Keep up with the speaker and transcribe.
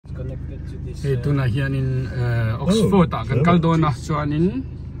Itu na hian in Oxford ta kan kal don na chuan in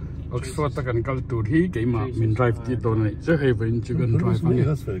Oxford ta kan kal tur hi keima min drive ti don nei che hei vein chu kan drive ani.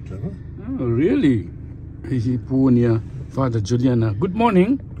 That's very clever. Oh, really? He Punia, Father Juliana. Good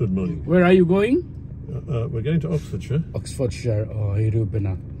morning. Good morning. Where are you going? We're going to Oxfordshire. Oxfordshire. Oh, hey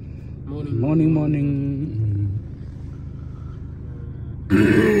Rubena. Morning.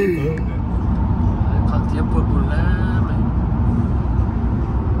 Còn tiempo por la.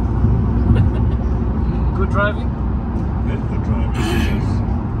 Good driving? Yeah, good driving. Yes.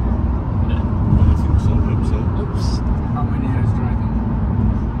 I think so. Hope so. Oops. How many years driving?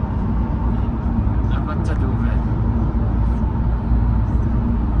 I'm not to do it.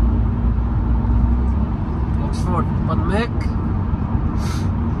 Oxford, on Mac.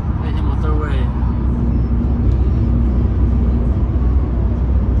 Any motorway.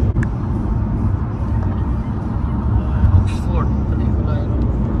 Oxford,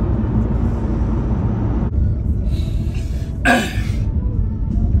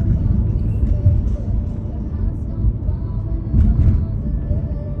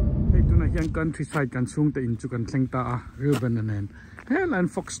 countryside kan sung te in chu kan thleng ta a Ruben anen Helen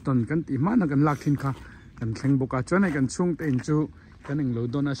Foxton kan ti mana kan lak thin kha kan thleng boka chuan ai kan sung te in chu kan eng lo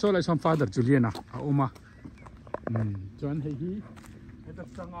dona so lai som Father Juliana a oma chuan hei hi eta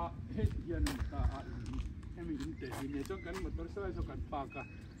changa he hian ta a hemi in te hi ne chuan kan motor so lai so kan pa ka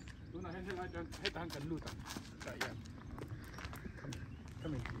tuna hen lai dan he tan kan lu ta ta ya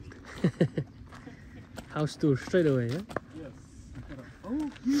house tour straight away, yeah? Yes. Oh,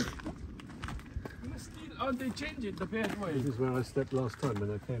 yes. Oh, they changed it the pathway. This is where I stepped last time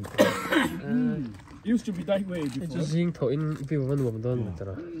when I came. Used to be that way before. It's just seeing in people when we're done with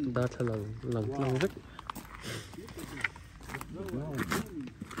that long bit.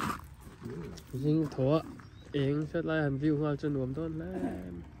 Seeing to in set like and view hoa chân uống đón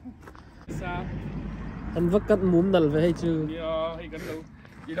lên. Sao? Anh vắt cắt múm đal về hay chưa? Yeah, hay cái đâu.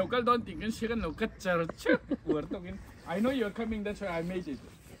 You know, cái đón tiếng sẽ cái đâu cắt chờ chứ. Vừa tông in. I know you're coming. That's why I made it.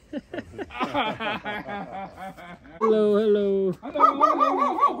 Hello.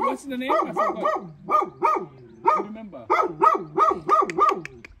 What's the name? I forgot. You remember? I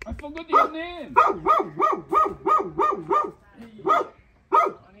forgot your name.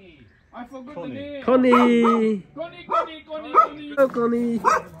 I forgot the name. Connie. Connie. Hello, Connie.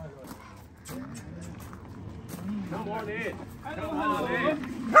 Good morning. Hello.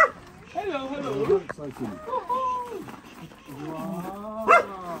 Wow.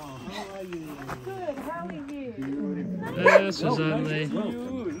 How are you? Good. How are you? Susanne.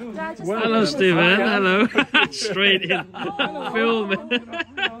 Well, Hello, Stephen. Hello. Straight in. Film.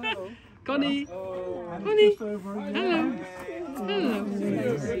 Connie. Connie. Hello.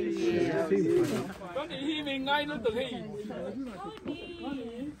 Connie, he may ngay luôn từ khi.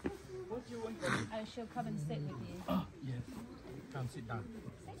 Oh, she'll come and sit with you. Oh, yes. Come sit down.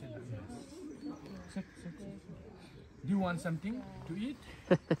 Sit. Do you want something to eat?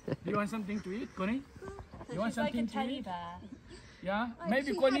 Do you want something to eat, Connie? You want something like a to teddy eat? bear. Yeah?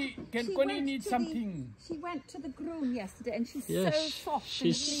 Maybe Connie, Connie need something? She went to the groom yesterday and she's Yes, so soft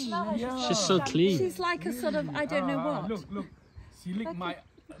she's- and clean. Yeah. She's so clean. She's like a sort of, I don't know what. Look. She licked my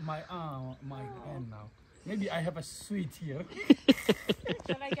arm, my hand now. Maybe I have a sweet here.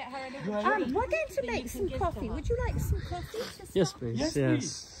 Shall I get her a little We're going to make some coffee. Would you like some coffee? to Yes, start? please.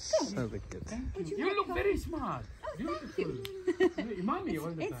 Yes, That'd be good. You look very smart. Beautiful. Mommy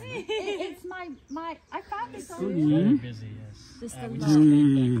all the time. It's my, I found this on Very busy, yes. Just a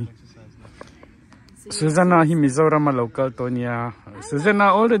lot. Susanna, he Mizoram a local Tonya.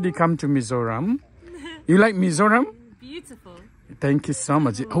 Susanna already come to Mizoram. You like Mizoram? Beautiful. Thank you so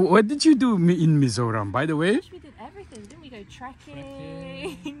much. Oh, what did you do in Mizoram, by the way? We did everything, didn't we? Go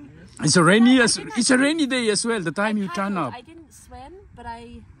trekking. It's a rainy day as well. The time you turn up. I didn't swim, but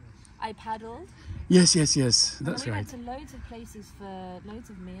I paddled. Yes. That's We right. went to loads of places for loads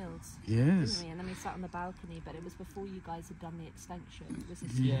of meals. Yes. Didn't we? And then we sat on the balcony, but it was before you guys had done the extension. It was a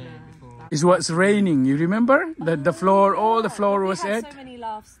balcony. It was raining. You remember that the floor, all the floor was We had at. so many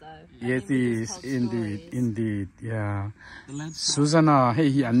laughs though. Yes, I mean, we is just told indeed. stories. Yeah. Susanna, hey,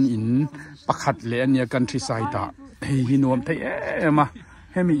 he an in pakat le ania countryside ta. Hey, he nuam thai ma.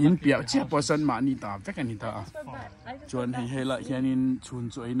 Hey, me in piao chia person ma ni ta, vek ani ta. Chuan hey la hianin chun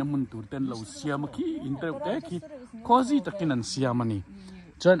choi na mun tur ten lo siam ki inter te ki cozy takin an siam ani.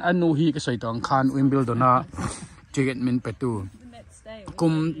 Chuan anu hi ka soi tong khan Wimbledon ticket min petu.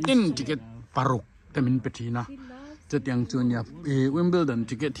 Kum tin ticket paruk te min petina. Chất yang chuan ya Wimbledon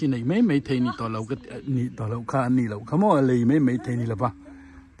ticket thi nei mai thei ni to lo ka ni to lo kha ni lo khamo le mai thei ni la ba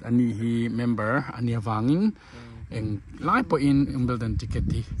ani hi member ani wangin eng lai po in Wimbledon ticket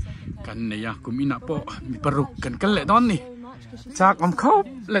di kan ne ya kum ina po mi paruk kan le don ni chak om khop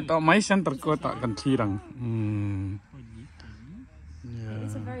le to mai center ko ta kan thirang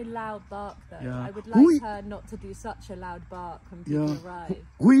It's a very loud bark though. Yeah. I would Who like her not to do such a loud bark when people arrive.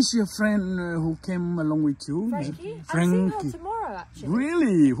 Who is your friend who came along with you? Frankie? I'm seeing Frankie. her tomorrow actually.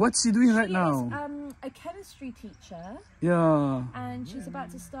 Really? What's she doing right She now? is a chemistry teacher Yeah. and she's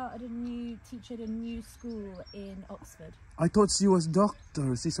about to start teach at a new school in Oxford. I thought she was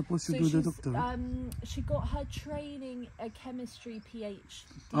doctor. She's supposed to do the doctor. She got her training a chemistry PhD.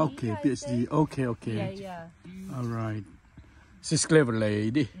 Okay, I PhD. think. Okay. Yeah. All right. She's clever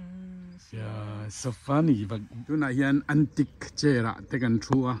lady. Yeah, so funny. But tu na hian antique chair te kan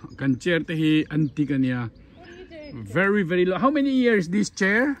thua. Kan chair te hi antique ania. What are you doing? Very long. How many years this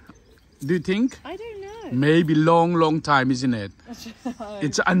chair? Do you think? I don't know. Maybe long time, isn't it?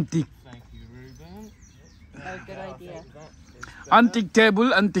 It's antique. Thank you, Ruben. Oh, good idea. Antique table,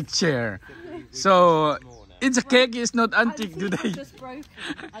 antique chair. So it's a cake is not antique today. Just broken.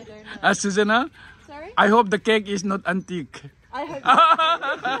 I don't know. Susanna, Sorry? I hope the cake is not antique. I hope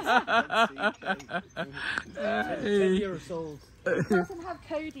 10 years old. it doesn't have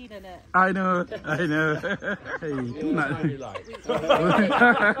codeine in it. I know. Hey, do not. Very light. We've got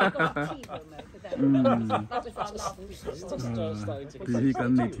tea though, for them. That was our last week. Just starting to He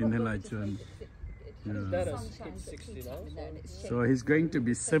can meet in the light soon. That is hit 60 now. So he's going to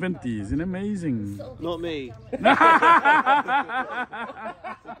be 70. Isn't it amazing? Not me.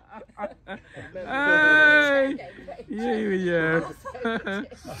 Hey, yeah.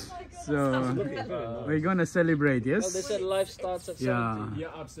 So we're gonna celebrate, Well, they yes? said life starts at 70. Yeah.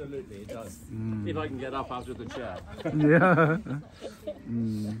 Yeah, absolutely, it does. If I can get up out of the chair. Yeah.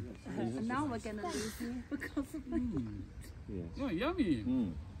 And now we're going to lose you because of Oh, yummy.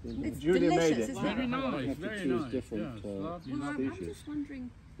 It's Julia made delicious, it. isn't Very it? nice. Very nice. different, Yes, lovely, Well, lovely. I'm just wondering,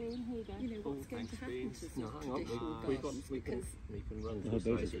 you know, what's going to happen to No, such hang on. traditional We gardens can run No,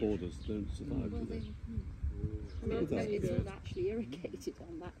 through those borders don't survive, do they? it's all actually irrigated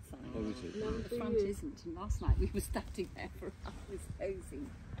on that side. Oh, is it? No, the front isn't. And last night we were standing there for hours hosing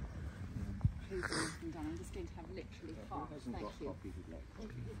up and down. I'm just going to have literally half. Thank you.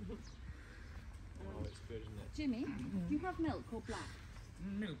 Oh, it's good, isn't it? Jimmy, do you have milk or black?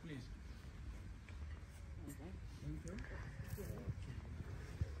 Milk, please.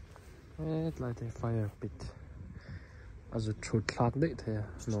 Lại thì fire bit. Altså tråd klart ned her.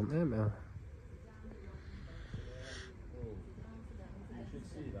 Nom em.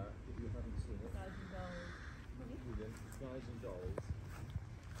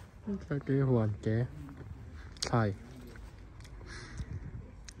 Cái hoàn kế khai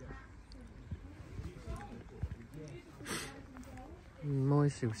môi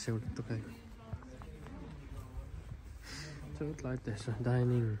xìu xìu tụi này chút lại để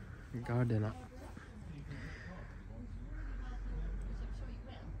dining garden ạ.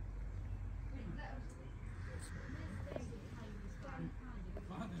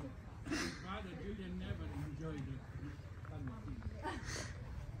 Father Julian never enjoyed it.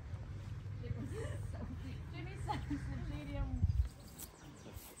 Jimmy says the medium.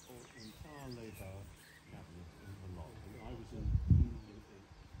 Entire labour cabinet in the lot. I was in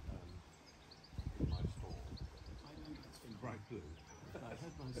my store. In bright blue. I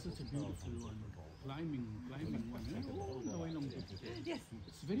had my Such a beautiful one. Climbing one. All the way along. Yes.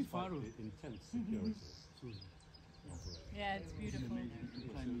 It's very far away. intense security. Yeah, it's beautiful. He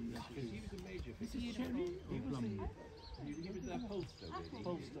was a major figure. He was their pollster, really.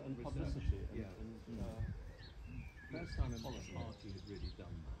 Pollster and publicity. First time a party had really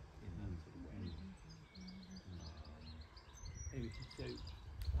done that in that sort of way. Anyway, so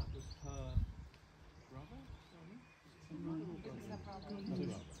that was her brother?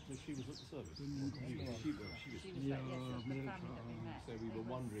 So she was at the service. She was Yes, the family that we met. So we were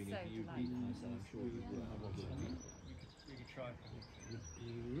wondering if you'd meet her, so I'm sure you would. I wanted to meet. We could try. She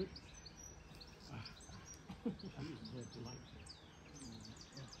was delightful.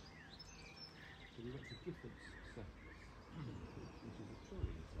 So we went to different sectors, which is a story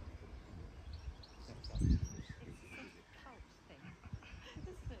in itself.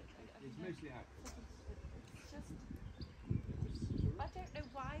 It's mostly actors. I don't know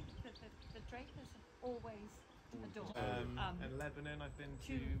why the Drapers have always adored. And Lebanon I've been to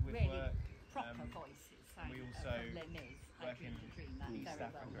Two with really work. proper voices. So we also work in East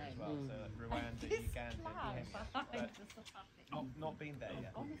Africa as well, so Rwanda, Uganda, Kenya, but not been there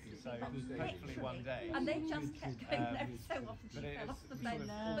yet. So hopefully one day. And they just kept going there so often. But She it fell off the sort bed,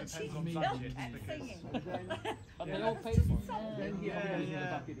 of but she depends on still budgets kept because singing. And they all pay for it.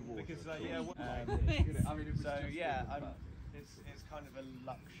 because so yeah, it's kind of a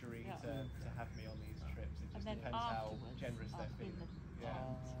luxury to have me on these trips. It just depends how generous they're feeling.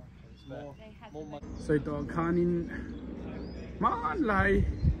 More money. so to kanin man lai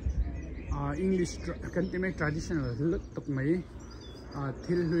English kan ti mai traditional lut tok mai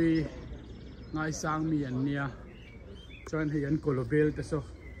thil hui ngai sang mi an nia chuan hi an kolobel te so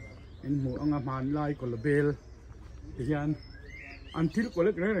in mu anga man lai kolobel ti hian an thil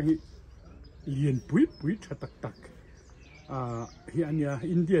kolek re hi lien pui tha tak tak hi ania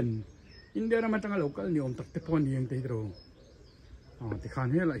Indian ma tanga local ni om tak te pon hiang te ro ti khan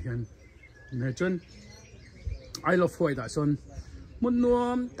he la hian ne chon I love Hawaii da son mun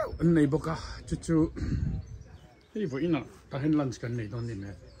nuam tau nei boka chu hei vo ina ta hen lunch kan nei don ni me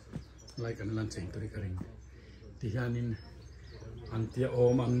like an lunch eng tori karing ti hianin an tia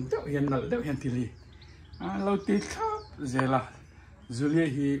om am deuh hian nal deuh hian tili lo ti thap zela zulia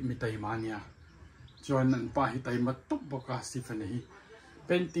hi mitai mania chuan an pa hi tai mat tup boka Stephen hi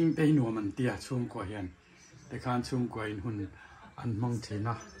painting te nuam an tia chung ko hian te khan chung ko in hun an mang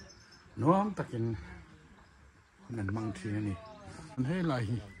thina nuam takin nan mang thina ni an he lai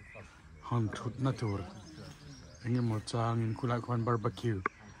hi han thut na tur engem mo chang in kulai khon barbecue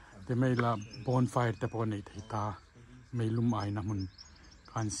te mai la bonfire te pon nei ta mai lum ai na mun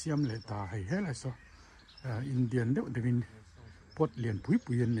kan siam le ta hei he la so Indian deuh devin pot lian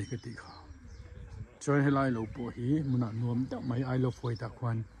pui an nei ka ti kha choi helai lo po hi muna nuam ta mai I love Hawaii ta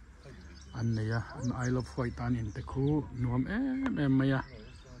khwan an neya an I love Hawaii tan in te khu nuam em maya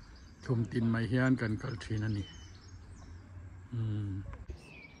thum tin mai hian kan kal thin ani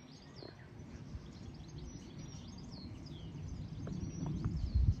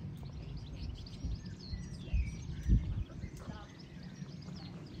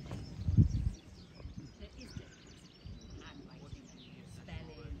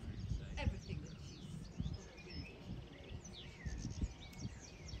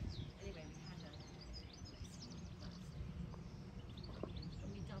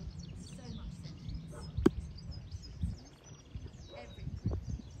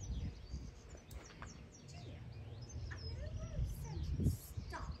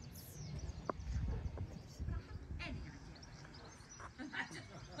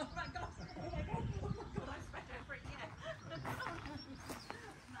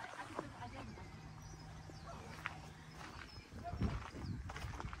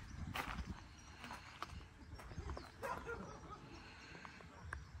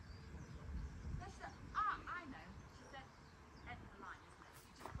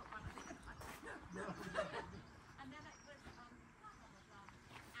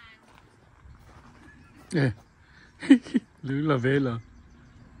Lư là về là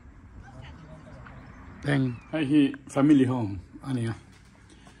đang hay hi family home anh à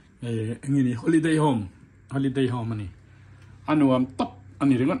anh này holiday home anh nuam top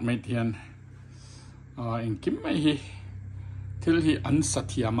anh ringot mai thian anh kim mai hi thil hi an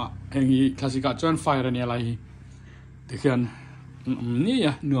sathiama anh hi classica chuan fire ani lai hi tikhian ni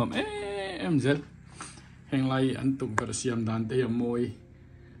ya nuam em zel heng lai an tuk ver siam dan te moi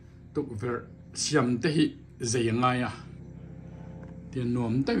tuk ver siam te hi zai ngai à tiền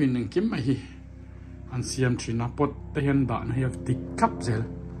nuam te win kim mai hi an siam thina pot te hian da na hiak tik kap zel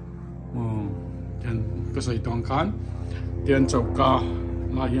tiền cái sợi tòng khan tiền chauka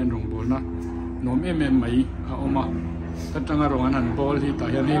la hian rong bol na nuam em mai a oma ka tanga rong an bol hi ta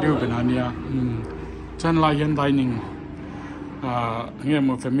hian hi riu benania chan la hian dining nghe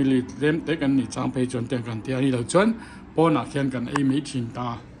một family dem te kan ni chang pe chon te kan ti ani lo chon pon a khian kan ei mai thin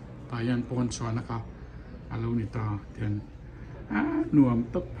ta hian pon chuan ka alo ni ta tiền nuam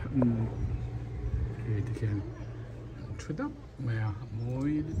top thì khian thu đắp mà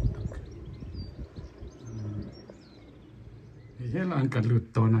môi hết là ăn cả lụt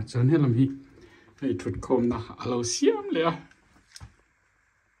to na chọn hết làm hi hay thụt khom na alo xiêm le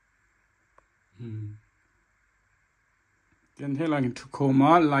tiền hết là những thụt khom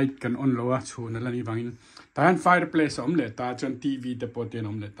mà light kan on lo a chu na la ni bangin ta han fireplace om le ta chọn TV te po tiền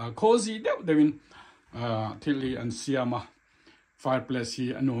om le ta cozy deuh devin thil hi an siama fireplace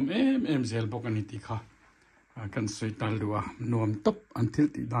hi anom em zel bok ani ti kha kan soi tal lua nom top an thil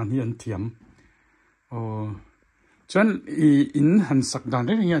ti dan hi an thiam chan in han sak dan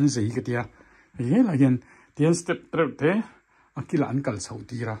re ngan zei ka tia he la hian tian step trep te akila an kal chho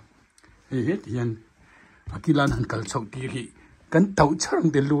ti ra he tian akilan han kal chok ti hi kan tau charang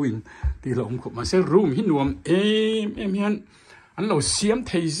de luin ti lom khu ma se room hi nuam em hian an lo siam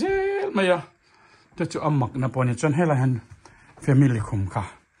thei zel maya ta chu amak na poni chon hela han family khum kha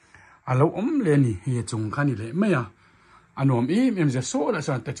alo le ni hi chung kha ni le maya anom em je so la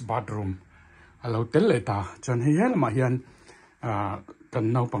san touch bathroom alo tel le ta chon hi hel ma hian kan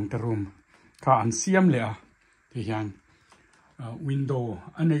nau pang te room kha an siam le a ti hian window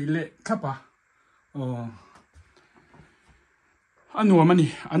anei le khapa anuam ani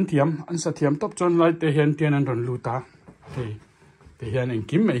an thiam an sa thiam top chon lai te hian tian an ron luta te hian en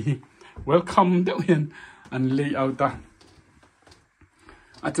kim mai hi welcome deuh hian an layout ta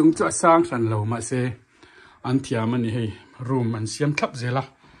achung chu sang san lo ma se an thiam ani hei room an siam thlap zela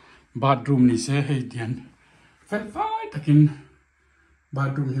bathroom ni se hei tian fet vai takin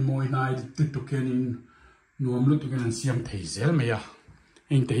bathroom hi moi nai ti tu ken in nuam lu tu ken an siam thei zel me ya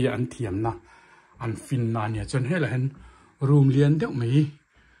eng te hi an thiam na an fin na nia chon hela hen room lian deuh mai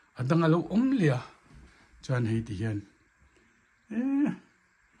adang alo lia chan hei ti hian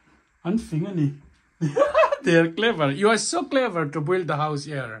an fing ani they're clever. You are so clever to build the house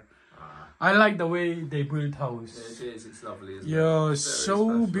here. I like the way they build house. It is. It's lovely, isn't Yeah, it? so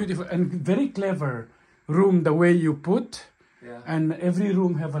beautiful and very clever room. The way you put, and every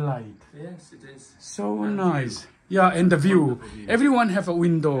room have a light. Yes, it is. So nice. Yeah, and the view. Everyone have a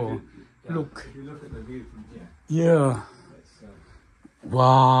window. Look. If you look at the view from here. Yeah.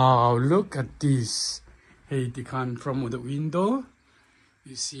 Wow, look at this. Hey, Tikan, from the window,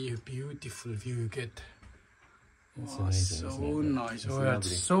 you see a beautiful view you get. Oh, amazing, so nice. It's Oh, lovely.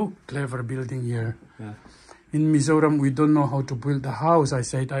 it's so clever building here. Yeah. In Mizoram, we don't know how to build a house. I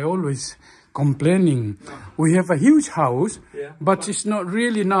said, I always complaining. We have a huge house, but it's not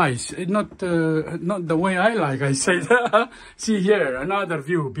really nice. It's not the way I like. I said, see here, another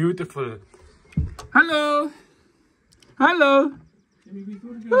view, beautiful. Hello. Hello.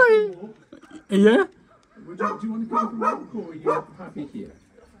 Hi. Yeah? Do you want to go for a walk or are you happy here?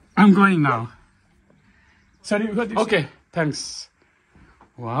 I'm going now. Sorry, okay, thanks.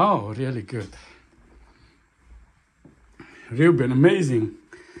 Wow, really good. Ruben, amazing.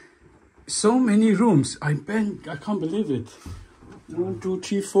 So many rooms. I can't believe it. 1, 2,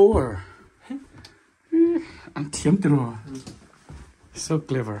 3, 4. And so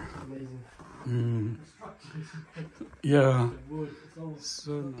clever. Amazing. Yeah.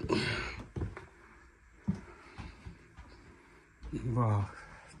 So wow.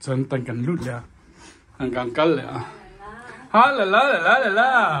 Chân tan kan lut ya. Ang kangkal ya. Ha la la la la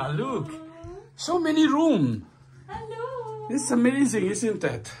la. Look. So many rooms. Hello. It's amazing, isn't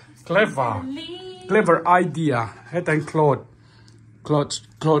it? Clever. Clever idea. Head and cloth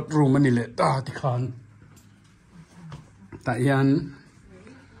room ani le ta ti khan. Ta yan.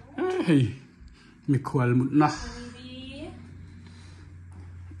 Hey. Mi khwal mut na.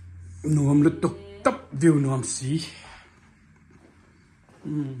 Nuam lu tuk tap view nuam si.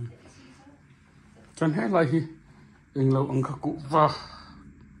 Chan hai lai hi. Eng lo ang ka ku va.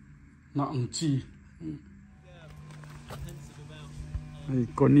 Na ang chi. Ai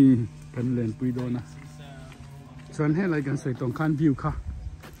koni kan len pui do na. Chan hai lai kan soi tong khan view kha.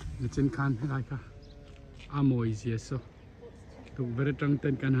 Le chen khan hai lai kha. Amoi sia so. Tu very tang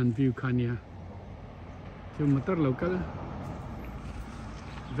ten kan han view khan ya. Chu motor local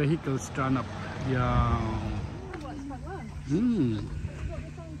vehicles turn up. Yeah.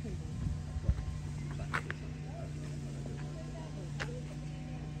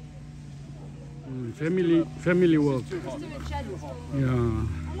 Family walk. Yeah.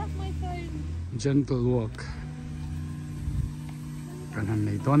 Gentle walk. Kanan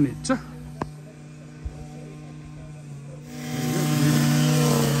này toan này chứ.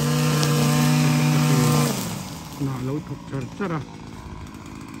 Nà lâu thục chật chật à.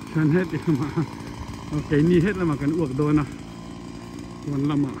 Chân hết đi mà. Cái ni hết là mà cần uộc đôi nè. Còn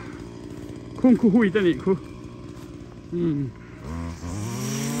làm à. Không khu hui tên này khu.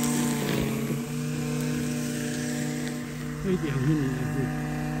 Cái điểm như này là gì?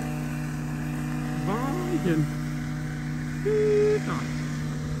 Vãi hiền. Trời.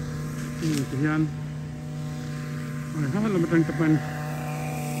 Thì hiền. Rồi hát là một trang tập anh.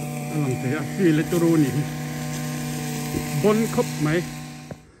 Làm thế à? Phi lấy toro này. Bon khóc mày.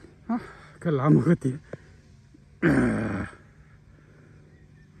 Cái làm một cái tí.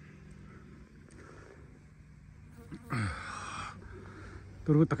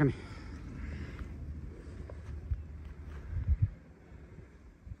 Toro tak ni.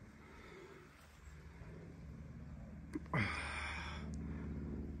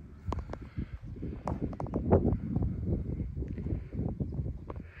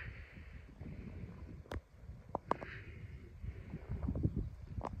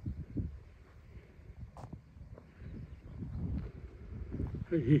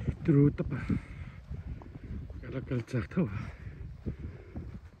 Hey, true tapa. Kalau kalcak tau.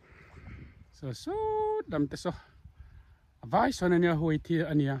 So dam te so. Vai so nanya hui ti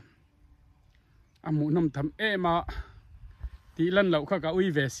ania. Amu nom tham ma ti lan lau kha ka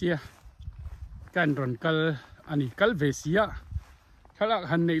ui ve sia. Kan ron kal ani kal ve sia. Khala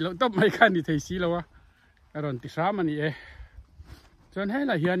han nei lo top mai khan ni thei si lo wa. Ron ti sa mani e. Chon he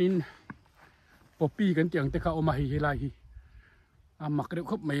la hian in popi kan tiang te kha o ma hi lai hi. Amak reu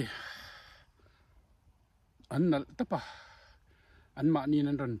khop mai. An nal tapa. An ma ni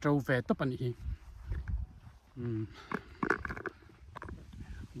nan ron trâu ve top ani hi.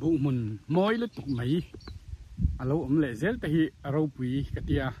 Bu mun moi le tuk mai. Alo lệ zel te hi aro pui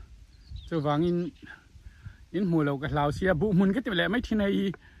katia. Cho wangin in mu lo ka lau sia bu mun ka te le mai thin ai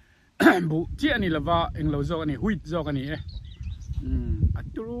bu chi ani lawa eng lo zo ani huit zo ani e.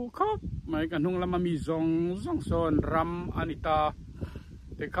 Aturu khop mai kan hung lama mi zong son ram anita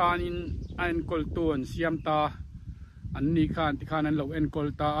te khanin an kol ton siam ta an ni khan ti khan an lo en kol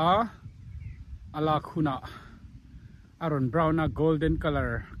ta a ala khuna aron brown a golden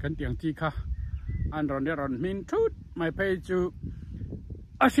color kan tiang ti kha an ron min thut mai pe chu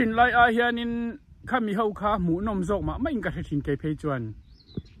asin lai a hianin khami ho kha mu nom zok ma mai ka thin ke pe chuan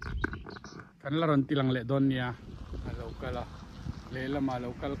kan la ron tilang le don nia alo kala le lama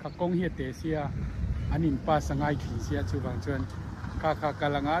local kha kong hi te sia anin pa sangai thi sia chu wang chuan kha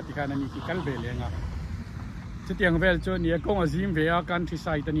kalanga ti khan ani ki kal be lenga chutiang vel chu nia kong azim ve a kan thi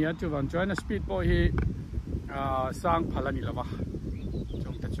sai ta nia chu wang chuan speed boy hi sang phalani lawa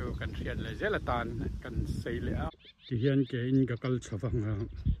chong ta chu kan riat le zela tan kan sei le a ti hian ke in ka kal chawanga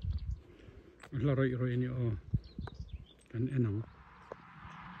la roi ni o kan enang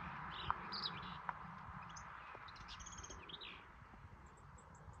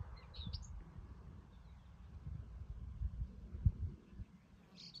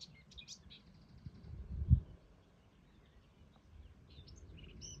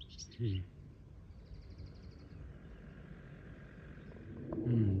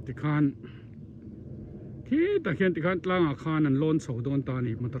ti khan khi ta khian ti khan tlang a khan an lon chho don ta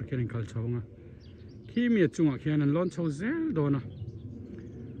ni motor khian khal chhonga khi mi chunga khian an lon chho zel dona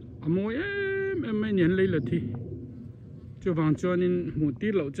amoi em mai nian le la thi chu wang chuan in mu ti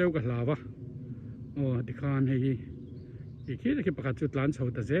lo cheu ka hlawa o ti khan hei hi khi ta khi pakhat chu tlan chho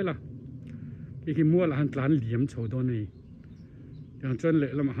ta zela ki mua la han tlan liam chho don ni yang chuan le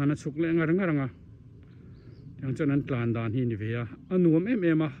lama hana chuk le ngaranga yang chuan an tlan dan hi ni ve a anuam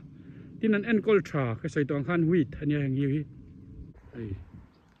em a tin an enkol tha ka sai tong khan wheat ania hang hi ei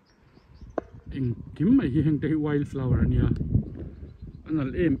ing kim mai hi hang te wildflower ania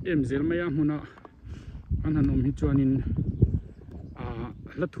anal em zel mai a huna an han om hi chuan in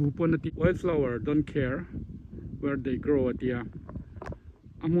la thu pon ati wildflower don't care where they grow atia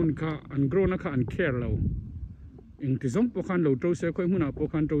amun kha an grow na kha an care lo ing ti zong po khan lo tro se khoi huna po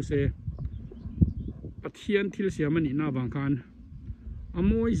khan tro se pathian thil siam ani na wang khan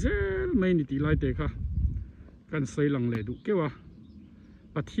amoi zel mai ni ti lai te kha kan sei lang le du kewa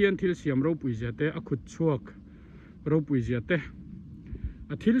pathian thil siam ro pui zia te a khut chuak ro pui zia te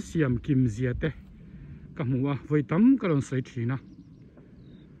a thil siam kim zia te ka muwa voi tam kalon sei thina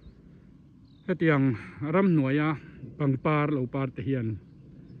hetiang ram nuaya pangpar lo par te hian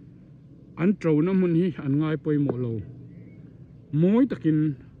an tro na mun hi an ngai poi mo lo moi takin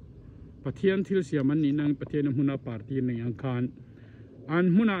pathian thil siam an ni nang pathian huna party nei ang khan an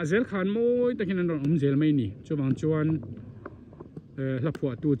huna zel khan moi takin an om zel mai ni chuwang chuan la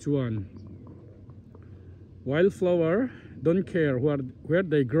phua tu chuan wildflower don't care where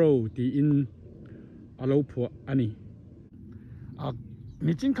they grow ti in alo phua ani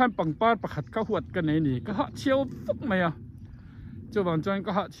ni chin khan pangpar pakhat ka huat ka nei ni ka ha chiao fuk mai a chuwang chuan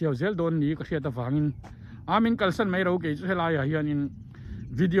ka ha chiao zel don ni ka hriat awangin amin kalsan mai ro ke chu helai a hian in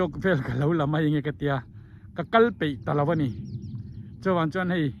video vel ka lo lama inge ka tia ka kal pe talawani chuwang chuan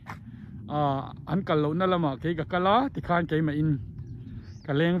hei an kal lo na lama ke ka kala ti khan ke ma in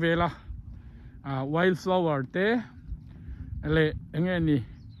ka leng vela wildflower te le enge ni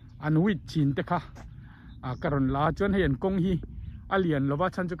an wit chin te kha karon la chuan hei an kong hi alian lova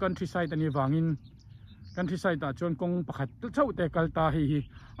chan chu countryside ani wangin countryside ta chuan kong pakhat chau te kalta hi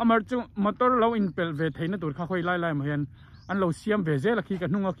amar chu motor lo in pel ve theina tur kha khoi lai ma hian an lo siam ve zel khi ka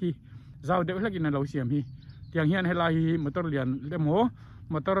hnunga khi zau de hlaki na lo siam hi tiang hian helai hi motor lian lemo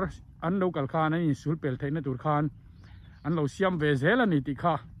motor an lo kal khan ani sul pel theina tur khan an lo siam ve zel ani ti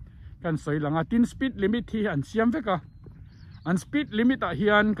kha kan soi langa tin speed limit hi an siam veka an speed limit a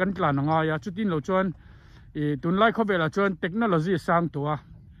hian kan tlan anga ya chutin lo chuan tun lai kho vela chuan technology sang tua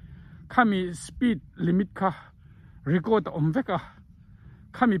khami speed limit kha record om veka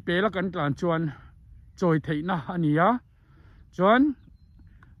khami pe la kan tlan chuan choi theina ania chuan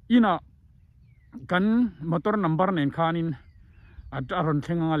ina kan motor number nen khanin aron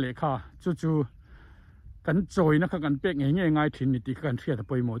thenga le kha chu chu kan choi na kha kan pek nge ngai thin ni ti kan thria ta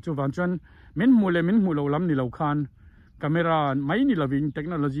poimo chu wan chuan min mu lo lam ni lo khan camera mai ni loving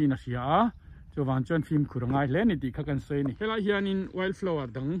technology na sia chu wan chuan film khurangai le ni ti kha kan sei ni hela hianin wildflower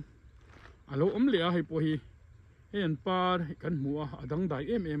dang alo le a hei po hi hen par kan mu a adang dai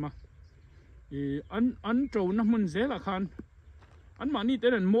em a an tro na mun zela khan an ma ni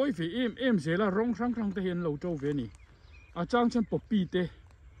ten moi fe em zela rong rang te hen lo tro ve ni a chang chen popi te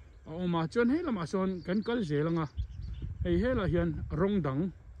o ma chuan hela ma son kan kal zelanga hei hela hian rong dang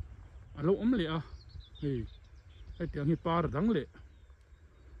alo le a hei tiang hi par dang le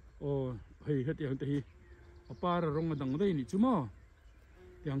o hei he tiang te hi a par rong dang dei ni chuma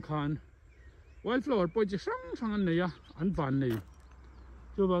tiang khan wildflower poi chi sang an nei a an van nei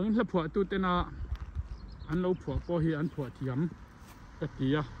chu bang la phua tu te na an lo phua po hi an phua thiam ka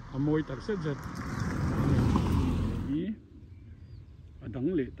tia a moi tar se jet hi adang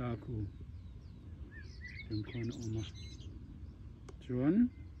le ta khu tiang khan oma chuan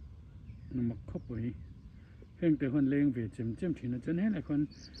numak khopoi heng te hon leng ve chem thina chan he la khon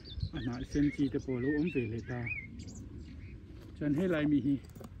ana sen chi te polo ve le ta chan he lai mi hi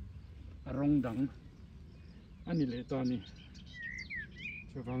rong dang ani le ta ni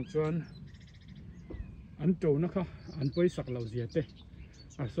chawang chuan an to na kha an poi sak lo zia te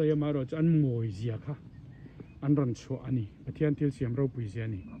a soya ma ro chan ngoi zia kha an ron chu ani pathian thil siam ro pui zia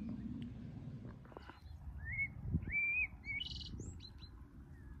ni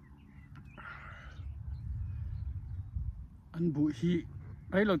an bu hi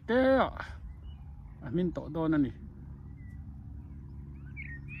ai lo te a min to do na ni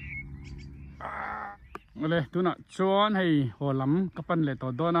ole tuna chuan hei holam kapan le to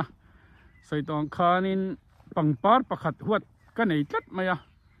do na soi tong khanin pangpar pakhat huat ka nei tlat maya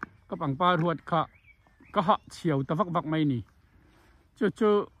ka pangpar huat kha ka ha chiau ta vak mai ni chu chu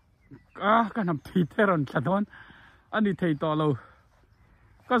ka nam thi theron thadon ani thei to lo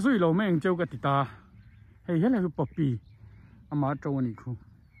ka zui lo meng cheu ka tita hei hele hu popi ama tawani khu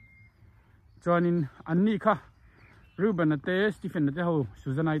chuanin anni kha ruben ate stephen ate ho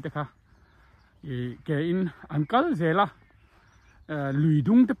suzanai te kha ke in ankal zela lui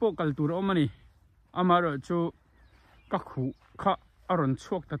dung te po kal tur omani amaro chu ka khu kha aron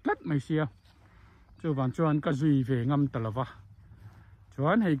chuak ta tlat mai sia chu wan chuan ka zui ve ngam talawa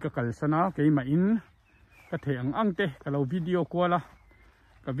chuan hei ka kal sana ke ma in ka the ang te ka lo video kwala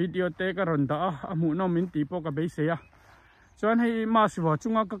ka video te ka ron da amu no min ti po ka be se ya chuan hei ma siwa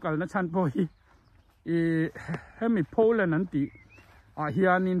chunga ka kal na chan po hi hemi poland an ti a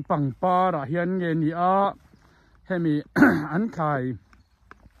hianin pangpar a hian nge ni a hemi an khai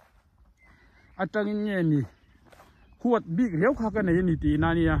atangin nge ni huat big leu kha ka nei ni ti na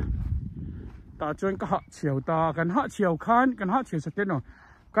nia ta chuan ka ha chiau ta kan ha chiau khan kan ha chiau sa te no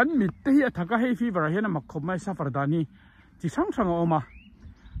kan mit te hi athaka hei fever hian a makhop mai safar dani chi sang oma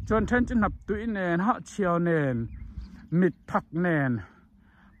chuan then chin nap tu in nen ha chiau nen mit thak nen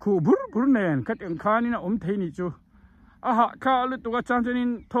khu bur nen kat ang khanin a thei ni chu aha kha lu tu ka chang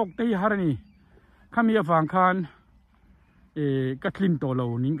chenin thok te hi harani khamia wang khan ka thlin to lo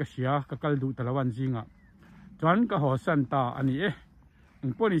ning ka sia ka kal du talawan jinga chuan ka ho san ta ani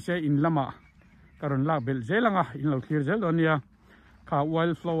ang poni se in lama karon la bel zelanga in lo clear zel donia kha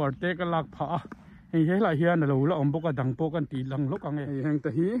wildflower te ka lak pha hei hela hian lo la omboka dang po kan ti lang lokang heng ta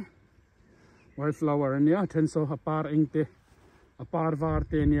hi wildflower ania thenso hapar engte apar var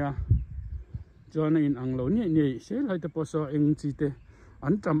te nia chuan in ang lo ni se lai te po so eng chi te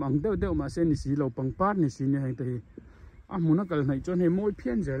an tam ang deuh ma se ni si lo pangpar ni si ni heng ta hi a muna kal nai chuan he moi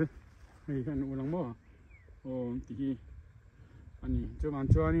phian zel hei kan ulang mo o ti hi ani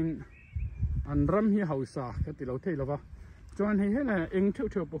chuanin an ram hi hausa ka ti lo thei lova chuan hei hela eng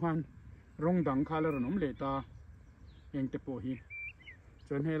theu po han rong dang khala ron om le ta eng te po hi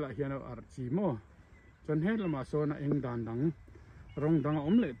chuan hela hian ar chi mo chuan hela ma so na eng dan dang rong dang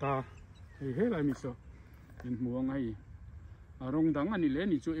om le ta hei hela mi so in muang ai rong dang ani le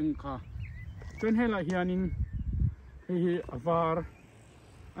ni chu eng kha chuan hela hianin hei avar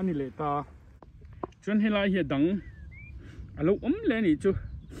ani le ta chuan hela hi dang alo om le ni chu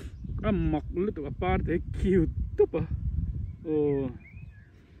mak lu tu apar te kiu tu pa o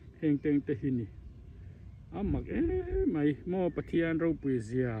heng teng te hini amak mai mo pathian ro pui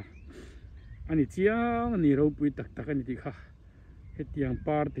zia ani chiang ani ro pui tak ani ti kha hetiang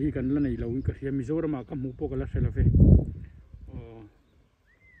par te hi kan la nei lo ka hiam mizoram ka mu po ka la sela fe o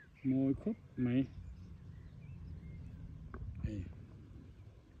moi khop mai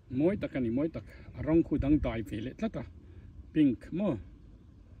mỗi tắc cái này mỗi tắc rong khu đăng đại về lệ tất pink mo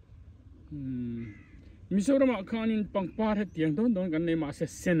Mizoram khan in pangpar hết tiếng don kan nei ma se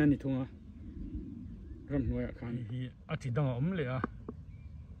sen ani thunga ram noi khan hi ati dang om le a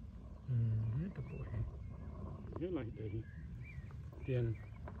to po he lai te hi tian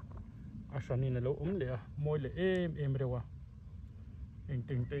asani na lo om le a moi le em rewa eng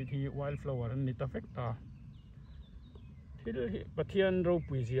ting te thi wildflower an ni ta fek ta thil hi pathian ro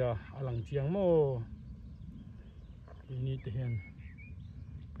pui zia alang chiang mo ni te hian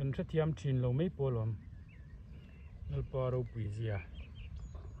kan sa thiam thin lo mai polom nal paro pui zia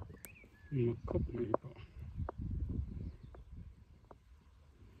khop mai pa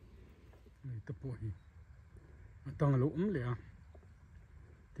ni ta po hi atang lo le a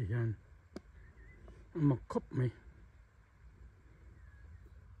te hian khop mai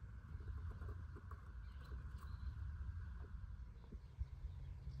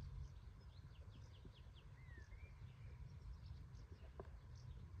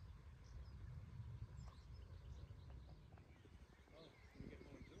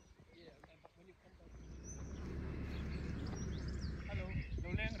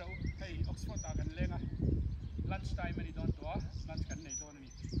lunch time ani don to lunch kan nei don ani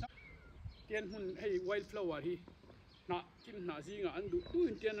tian hun hei wildflower hi na kim na zi nga an du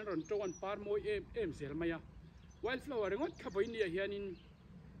in tian an ron tawan par moi em sel maya wildflower ngot khaboi ni hianin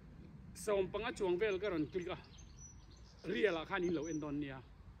som panga chuang vel ka ron klika riala khan in lo en don nia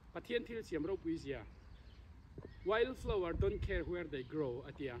pathian thil siam ro pui zia wildflower don't care where they grow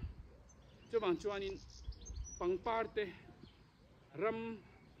atia chawang chuanin pangpar te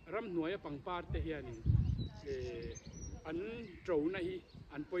ram nuaya pangpar te hianin an trâu này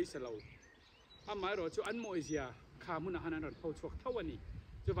an poi salo amai ro chu an moi zia kha mun hanan ran pho chok thawani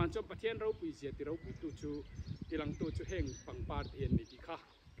chu van chom pathian ro pui zia ti ro pu tu chu tilang tu chu heng pangpar hian ni ti kha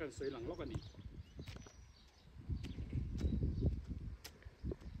kan soi lang lok ani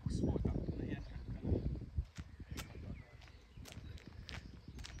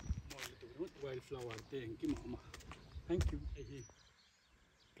wildflower te eng ki ma thank you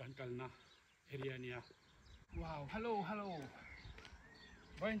kan kalna area nia wow hello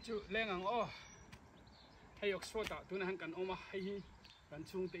going to lengang hey Oxford tu na kan oma hey kan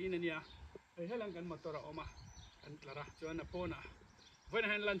chung te in ania hey helang kan motor oma kan klara chuan na pona when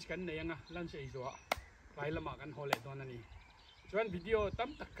han lunch kan nei anga lunch ei zo lai lama kan hole don ani chuan video tam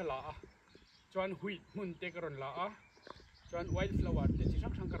tak kala chuan hui mun te karon la chuan wildflower te chi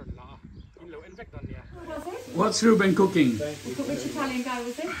sang karon la in lo en vek don nia what's Ruben cooking Which Italian guy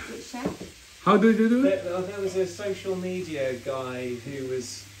was it? Which chef? How do you do it? There was a social media guy who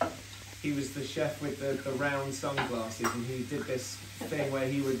he was the chef with the round sunglasses, and he did this thing where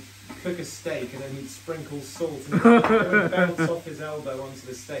he would cook a steak and then he'd sprinkle salt and it would bounce off his elbow onto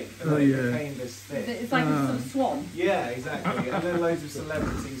the steak, and then it became this thing. It's like a sort of swan. Yeah, exactly. And then loads of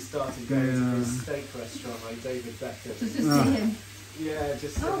celebrities started going to this steak restaurant, like David Beckham. Just see him. Yeah,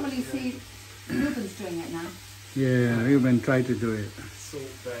 just. Oh, well, you see, Ruben's doing it now. Yeah, Ruben tried to do it.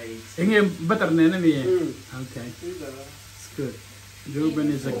 Salt baked. Ingem butter na mi. Okay. It's good. Ruben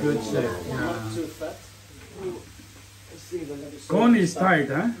is a good chef. Not too fat. Corn is tight,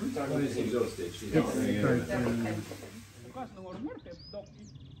 huh? Corn is exhausted. She's It's not tight.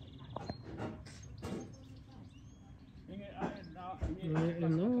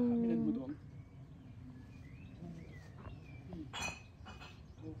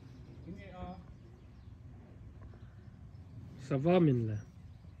 Sava min le.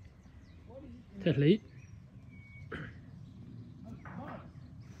 Thế lý.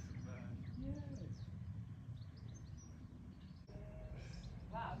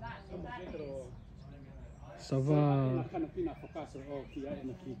 Sava.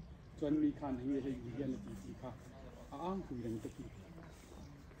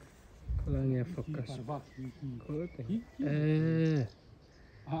 Kalau nghe focus. Có cái.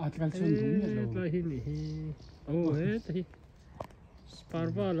 Atkal sun thum ne lo. Là hi ni hi. Oh, hết hi.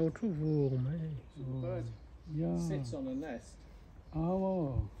 Sparva lo thu vu mai. Bird Yeah. sits on a nest.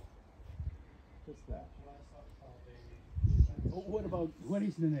 Oh. Just that. Oh, what about where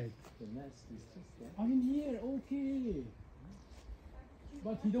is the nest? The nest is just there. Oh, in here. Okay.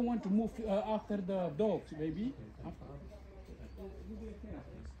 But he don't want to move after the dogs, maybe.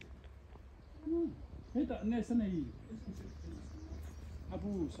 Hey, that nest này.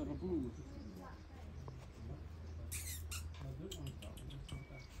 Abu, sarabu.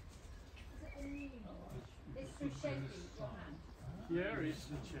 Here is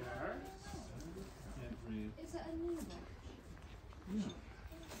the chair. Is it a new one?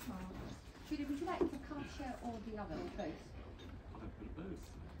 Judy, would you like the car chair or the other, or both?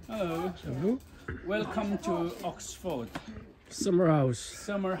 Hello. Hello. Welcome to Oxford Summer house.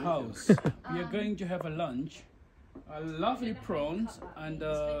 Summer House. We are going to have a lunch. Lovely prawns and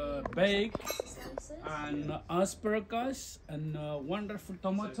bake and asparagus and wonderful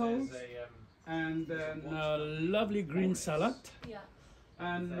tomatoes and then lovely green salad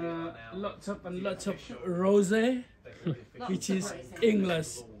and lots of rosé, which is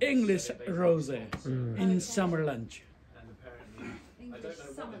English rosé in summer lunch.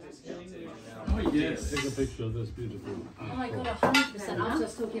 Oh yes. Take a picture of this beautiful. Oh my god, 100%. I was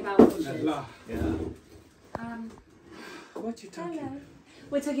just talking about watches. What you talking? Hello.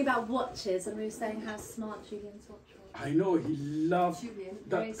 We're talking about watches, and we were saying how smart Julian's watch was. I know he loves Julian,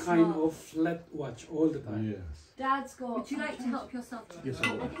 that very kind smart. of flat watch all the time. Yes. Dad's got. Would you like to help yourself? Yes, I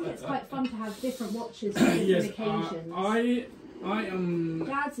think it's quite fun to have different watches for different Yes, occasions. I am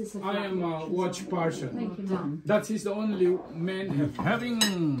Dad's is a I flat am a watch person. Thank you, Mum. That is the only man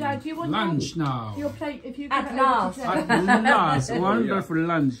having Dad, do you want lunch now. your plate? If you At give it over to last. Dad. At last, wonderful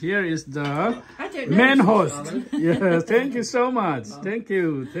lunch. Here is the I don't know. man host. Yes, thank you so much. Thank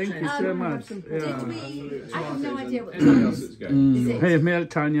you so much. Did Yeah. we? I have no idea what the time is. Is it? Hey, Mel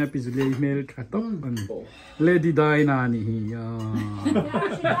Tanya Pizuli, Mel Katop, Lady Diana.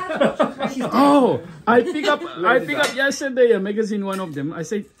 Oh, I pick up yesterday a magazine, one of them. I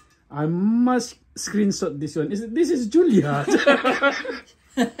said, I must screenshot this one. This is Julia.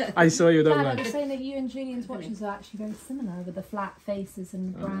 I saw you that Dad, I one. was saying that you and Julian's watches are actually very similar with the flat faces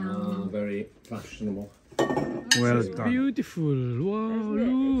and brown. Very fashionable. Well done. Beautiful. Wow,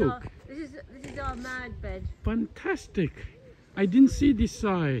 look. This is our mad bed. Fantastic. I didn't see this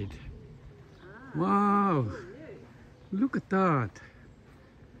side. Wow. Look at that.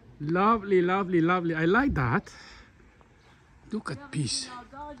 Lovely, lovely, lovely. I like that. Look at this.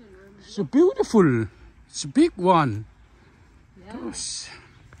 So beautiful. It's a big one. Gosh.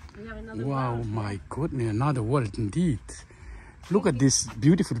 Wow, my goodness. Another world indeed. Look at this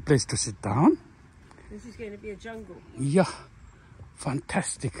beautiful place to sit down. This is going to be a jungle. Yeah.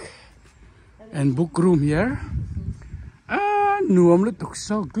 Fantastic. And book room here. Nuam looks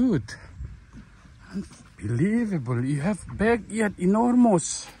so good. Unbelievable. You have backyard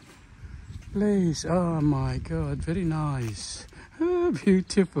enormous place. Oh my god, very nice. Oh,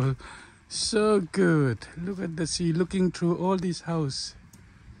 beautiful. So good. Look at the sea looking through all this house.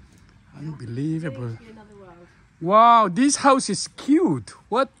 Unbelievable. Wow, this house is cute.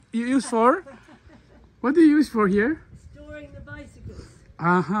 What you use for? What do you use for here? Storing the bicycles.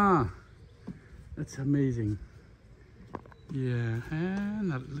 Uh-huh. That's amazing. Yeah,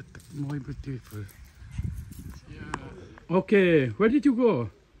 and a little more beautiful. Yeah. Okay, where did you go?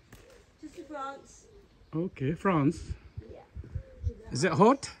 Just to France. Okay, France. Is it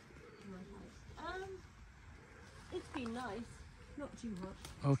hot? It's been nice. Not too hot.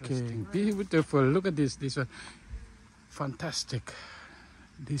 Okay, beautiful. Look at this one. Fantastic.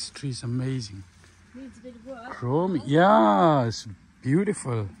 This tree is amazing. Needs a bit of work. Chrome, yes,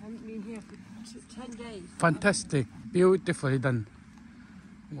 beautiful. I haven't been here for 10 days. Fantastic, beautifully done.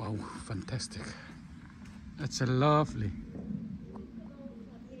 Wow, fantastic. That's a lovely.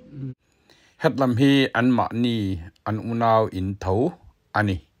 Hetlam hi an ma ni an unaw in tho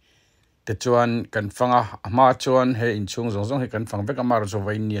ani. Te chuan kan fanga ma chuan he in chung zong he kan fang vek amar zo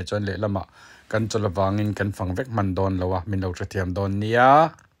vai ni chuan le lama kan cholawangin kan fang vek man don lawa min lo trathiam don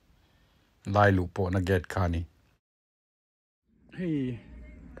nia lai lu po na get khani. Hey,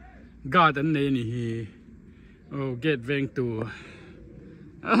 garden ne ni hi. Oh, get veng tu.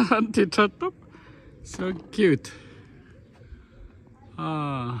 Anti-chatop. So cute.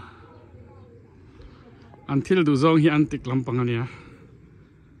 Until du zong hi antik lampang ania.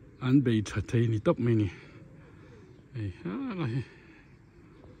 An bei thatai ni top me ni. Hey,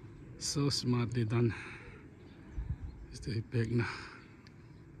 so smartly done. Stay back na.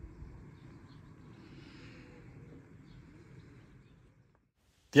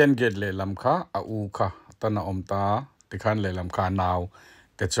 Tian get le lam kha a u kha tana om ta tikhan le lam kha naw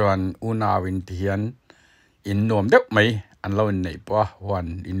te chuan u naw in tian in nom deuh mai an lo in nei pa huan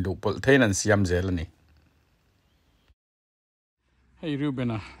in lu pol thein an siam zel ani. Hey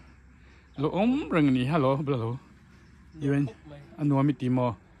Ruben lo om rang ni hello hello even anuami ti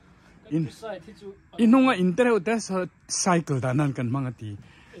mo in inunga intereu te so cycle da nan kan mangati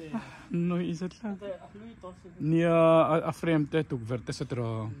no isat la nia a frame te tuk verte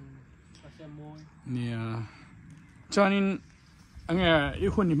satro nia chanin anga I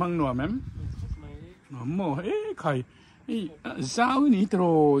hun ni mang no mem no mo khai zau ni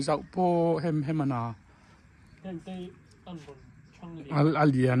tro zau po hemana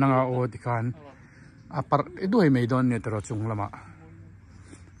alia nanga o dikan apar idoi me don ne tro chung lama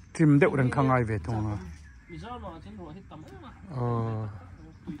trim deuh rang khangai ve thonga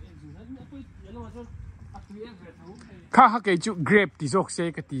kha ha ke chu grape ti jok se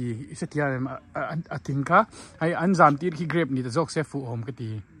ka ti satia a thing kha ai an jam ti ki grape ni ta jok se fu om ka ti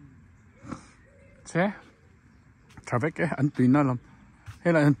che traffic an tuin na lam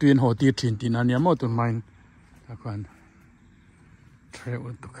hela an tuin ho ti thin tin an ya mo tu main ta kwan trail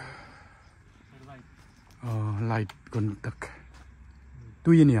tuk light kon tak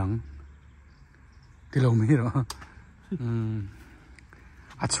tu yin yang ti lo mi ro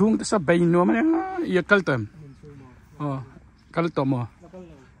a chung ta sa bai no ma ya kal tam kal to mo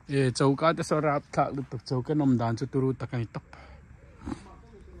e chau ka ta sa rap thak lu tuk chau ka nom dan chu turu ta kai top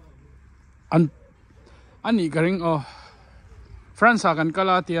ani garing France akan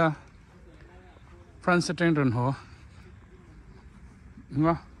kala tia France train ron ho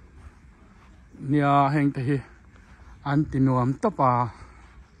nga nia heng te hi an tinuam topa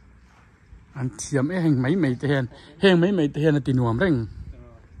an thiam heng mai mai te hen tinuam reng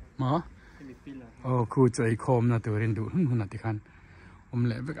ma khu choi khom na turin du hun ti khan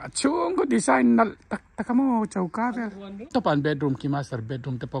le ka chung ko design na tak mo chauka ve topan bedroom ki master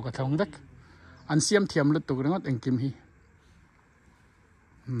bedroom te poka thong vek an siam thiam lu tu ringot eng kim hi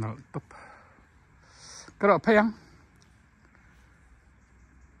na top karo phayang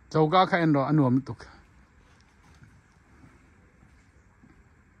chauka kha en ro anuam tuk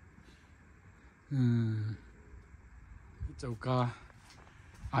chauka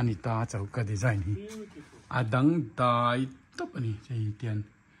anita chauka design hi adang dai top ani chei tian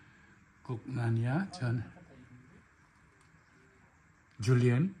kuk nania chan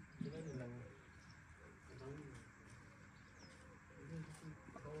Julian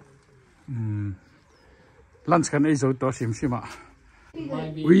lunch kan ei zo to sim sima.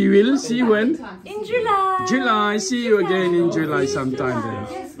 We will see when? In July. July. See you again in July sometime then.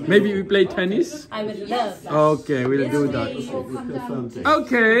 Maybe we play tennis? I would love that. Okay, we'll do that.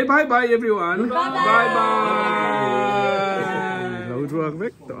 Okay, bye bye everyone. Bye bye. Lâu ruột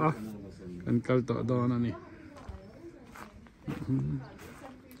vết to. Kan kal to do na ni.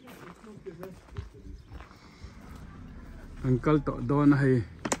 Kan kal to do na hai.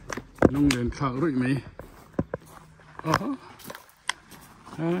 Nong len khao rui mai.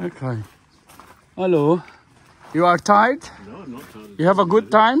 Okay. Hello. You are tired? No, I'm not tired. You have a good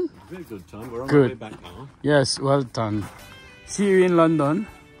time? Very good time. We're on Good. our way back now. Yes, well done. See you in London.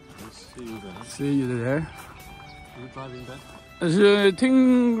 See you there. See you there. You're driving back? I think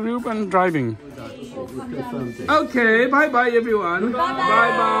Ruben driving. We've confirmed it. Okay, bye bye everyone. Bye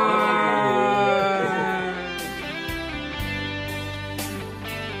bye.